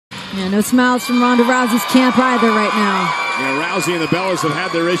Yeah, no smiles from Ronda Rousey's camp either right now. Yeah, Rousey and the Bellas have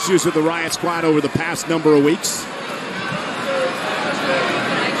had their issues with the Riott squad over the past number of weeks.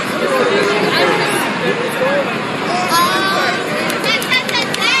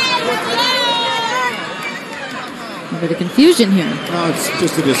 A bit of confusion here. It's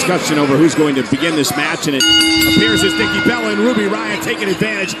just a discussion over who's going to begin this match, and it appears as Nikki Bella and Ruby Riott taking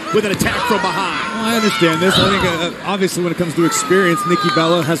advantage with an attack from behind. Well, I understand this. I think, obviously, when it comes to experience, Nikki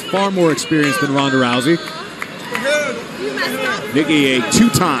Bella has far more experience than Ronda Rousey. Nikki, a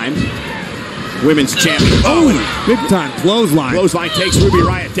two-time women's champion. Oh, big time clothesline. Clothesline takes Ruby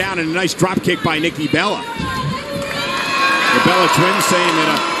Riott down, and a nice drop kick by Nikki Bella. The Bella twins saying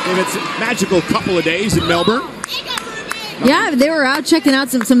that it's a magical couple of days in Melbourne. Yeah, they were out checking out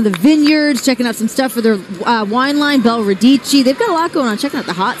some of the vineyards, checking out some stuff for their wine line, Bel Radici. They've got a lot going on, checking out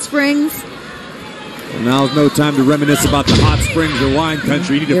the hot springs. Well, now's no time to reminisce about the hot springs or wine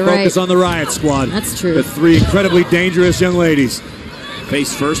country. You need to focus on the Riott squad. That's true. The three incredibly dangerous young ladies.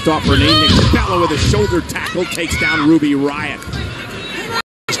 Face first off her knee. Nikki Bella with a shoulder tackle takes down Ruby Riott.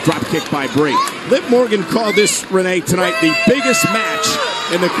 Drop kick by Brie. Liv Morgan called this, Renee, tonight the biggest match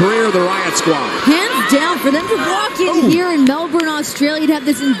in the career of the Riott squad. Hands down, for them to walk in here in Melbourne, Australia, to have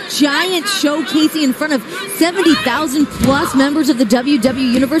this giant showcasing in front of 70,000 plus members of the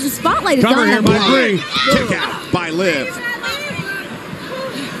WWE Universe. The spotlight is on them. Kick out by Liv.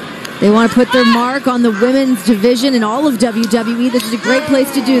 They want to put their mark on the women's division in all of WWE. This is a great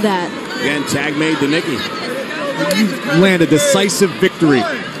place to do that. Again, tag made to Nikki. You land a decisive victory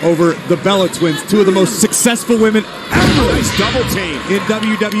over the Bella twins, two of the most successful women ever. Nice double team in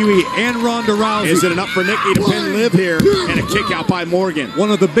WWE, and Ronda Rousey. Is it enough for Nikki to pin Liv here? And a kick out by Morgan. One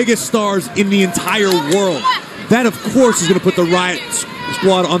of the biggest stars in the entire world. That, of course, is going to put the Riott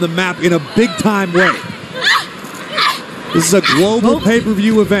squad on the map in a big-time way. This is a global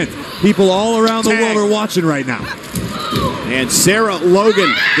pay-per-view event. People all around the world are watching right now. And Sarah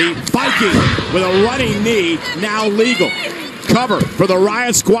Logan, the Viking, with a running knee, now legal. Cover for the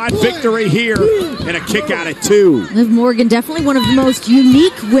Riott squad victory here, and a kick out at 2. Liv Morgan, definitely one of the most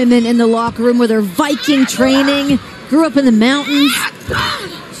unique women in the locker room with her Viking training. Grew up in the mountains.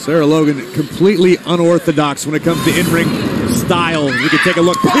 Sarah Logan, completely unorthodox when it comes to in-ring style. You can take a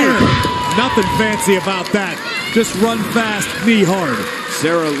look here. Nothing fancy about that. Just run fast, knee hard.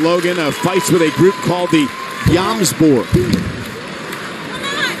 Sarah Logan fights with a group called the Yamsborg.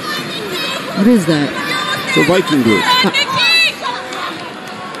 What is that? It's a Viking group.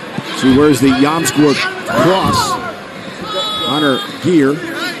 She wears the Yamsborg cross on her gear,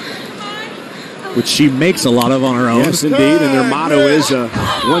 which she makes a lot of on her own. Yes, indeed. And their motto is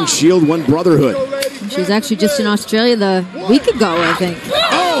one shield, one brotherhood. She was actually just in Australia the week ago, I think.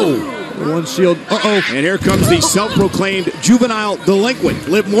 Oh! One shield. Uh-oh. And here comes the self-proclaimed juvenile delinquent,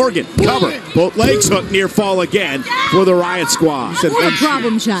 Liv Morgan. Cover. Both legs hook, near fall again for the Riott squad. What a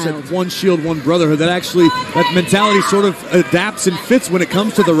problem child. Said one shield, one brotherhood. That mentality sort of adapts and fits when it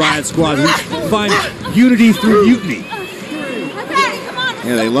comes to the Riott squad. We find unity through mutiny.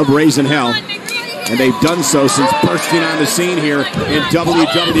 Yeah, they love raising hell. And they've done so since bursting on the scene here in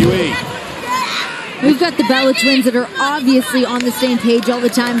WWE. We've got the Bella twins that are obviously on the same page all the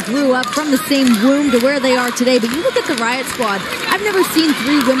time, grew up from the same womb to where they are today. But you look at the Riott squad, I've never seen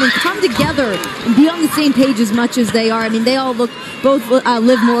 3 women come together and be on the same page as much as they are. I mean, they all look, both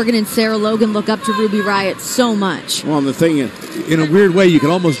Liv Morgan and Sarah Logan look up to Ruby Riott so much. Well, and the thing is, in a weird way, you can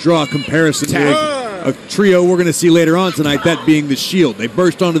almost draw a comparison to a trio we're going to see later on tonight, that being the Shield. They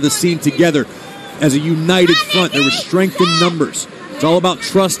burst onto the scene together as a united front. There was strength in numbers. It's all about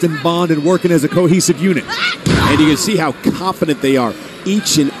trust and bond and working as a cohesive unit. And you can see how confident they are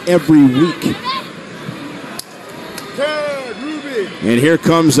each and every week. And here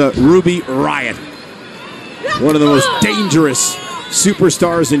comes Ruby Riott, one of the most dangerous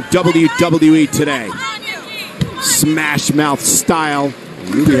superstars in WWE today. Smash mouth style.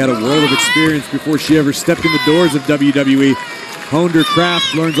 Ruby had a world of experience before she ever stepped in the doors of WWE. Honed her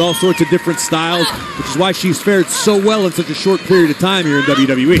craft, learns all sorts of different styles, which is why she's fared so well in such a short period of time here in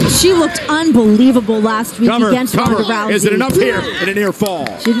WWE. She looked unbelievable last week against Ronda Rousey. Is it enough here in a near fall?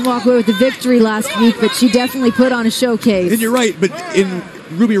 She didn't walk away with the victory last week, but she definitely put on a showcase. And you're right, but in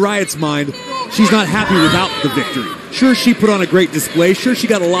Ruby Riott's mind, she's not happy without the victory. Sure, she put on a great display. Sure, she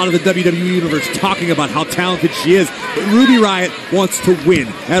got a lot of the WWE Universe talking about how talented she is. But Ruby Riott wants to win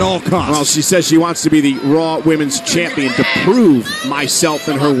at all costs. Well, she says she wants to be the Raw Women's Champion to prove myself,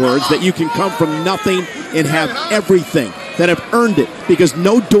 in her words, that you can come from nothing and have everything, that I've earned it because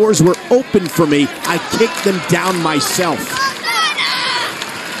no doors were open for me. I kicked them down myself.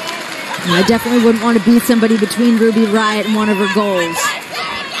 I definitely wouldn't want to be somebody between Ruby Riott and one of her goals.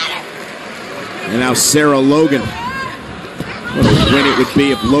 And now Sarah Logan. What a win it would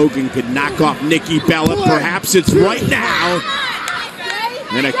be if Logan could knock off Nikki Bella. Perhaps it's right now.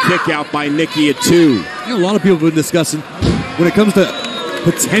 And a kick out by Nikki at 2. You know, a lot of people have been discussing when it comes to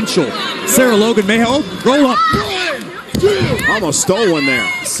potential. Sarah Logan may have, roll up. Almost stole one there.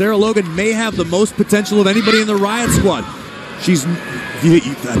 Sarah Logan may have the most potential of anybody in the Riott squad. She's,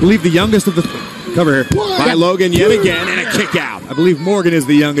 I believe, the youngest of the, cover here. By Logan yet again, and a kick out. I believe Morgan is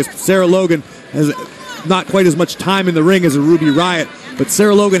the youngest. Sarah Logan has not quite as much time in the ring as a Ruby Riott, but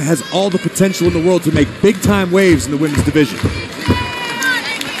Sarah Logan has all the potential in the world to make big-time waves in the women's division.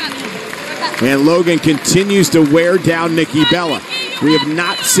 And Logan continues to wear down Nikki Bella. We have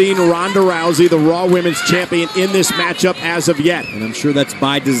not seen Ronda Rousey, the Raw Women's Champion, in this matchup as of yet. And I'm sure that's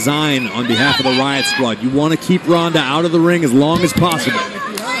by design on behalf of the Riott squad. You want to keep Ronda out of the ring as long as possible.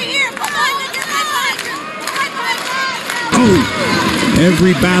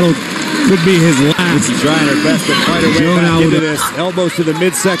 Every battle could be his last. She's trying her best to fight her way back into this. Elbows to the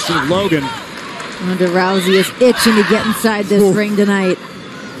midsection of Logan. Ronda Rousey is itching to get inside this ring tonight.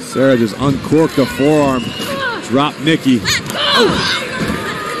 Sarah just uncorked the forearm. Dropped Nikki.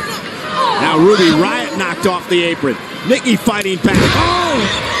 Now Ruby Riott knocked off the apron. Nikki fighting back.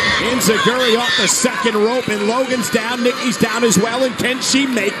 Enziguri off the second rope, and Logan's down. Nikki's down as well, and can she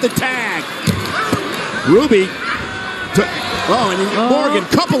make the tag? Ruby took, Morgan,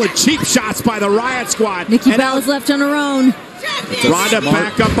 couple of cheap shots by the Riott squad. Nikki Bella's left on her own. Ronda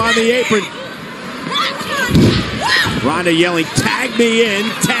back up on the apron. Ronda yelling, tag me in,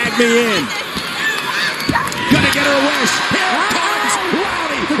 tag me in. Gonna get her wish. Here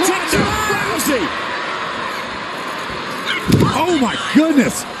comes Ronda Rousey. Oh my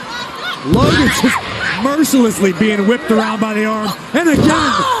goodness. Logan just mercilessly being whipped around by the arm. And again.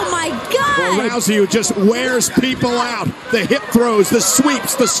 Oh my God. Well, Rousey, who just wears people out. The hip throws, the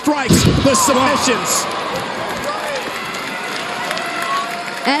sweeps, the strikes, the submissions.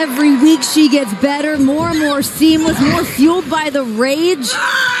 Every week she gets better, more and more seamless, more fueled by the rage.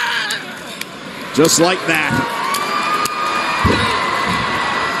 Just like that.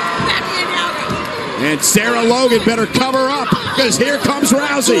 And Sarah Logan better cover up, because here comes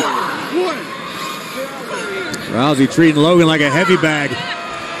Rousey. Rousey treating Logan like a heavy bag.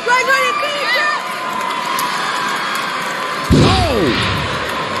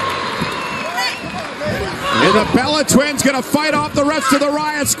 And the Bella twins gonna fight off the rest of the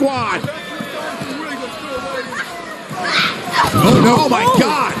Riott squad. Oh no! Oh my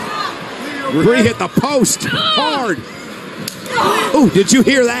God! Bree hit the post hard. Oh, did you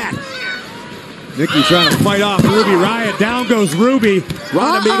hear that? Nikki trying to fight off Ruby Riott. Down goes Ruby.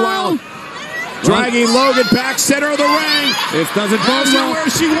 Ronda, meanwhile, dragging Logan back center of the ring. This doesn't go well. Where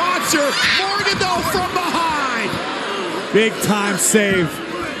she wants her. Morgan though from behind. Big time save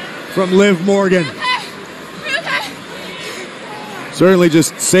from Liv Morgan. Certainly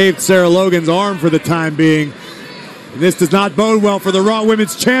just saved Sarah Logan's arm for the time being. And this does not bode well for the Raw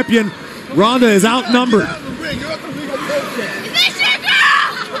Women's Champion. Ronda is outnumbered.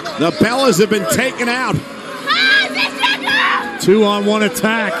 The Bellas have been taken out. 2-on-1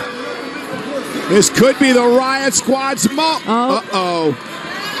 attack. This could be the Riott squad's moment. Uh-oh.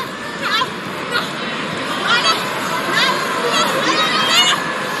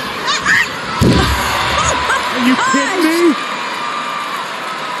 Are you kidding me?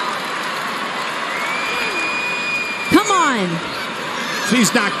 Come on.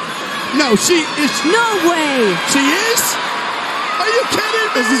 She's not. No, she is. No way. She is? Are you kidding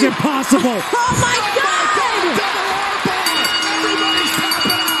me? This is impossible. Oh my God. Double armbar. Everybody's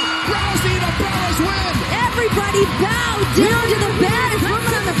tapping out. Rousey and the Bellas win. Everybody bow down to the baddest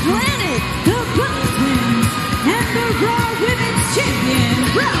woman on the planet. The Bella Twins and the Raw Women's Champion,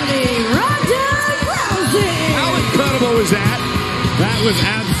 Ronda Rousey. How incredible was that? That was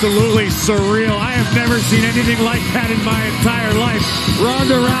absolutely surreal. I have never seen anything like that in my entire life.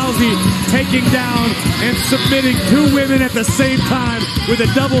 Ronda Rousey taking down and submitting 2 women at the same time with a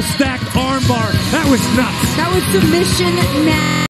double stacked armbar. That was nuts. That was submission match.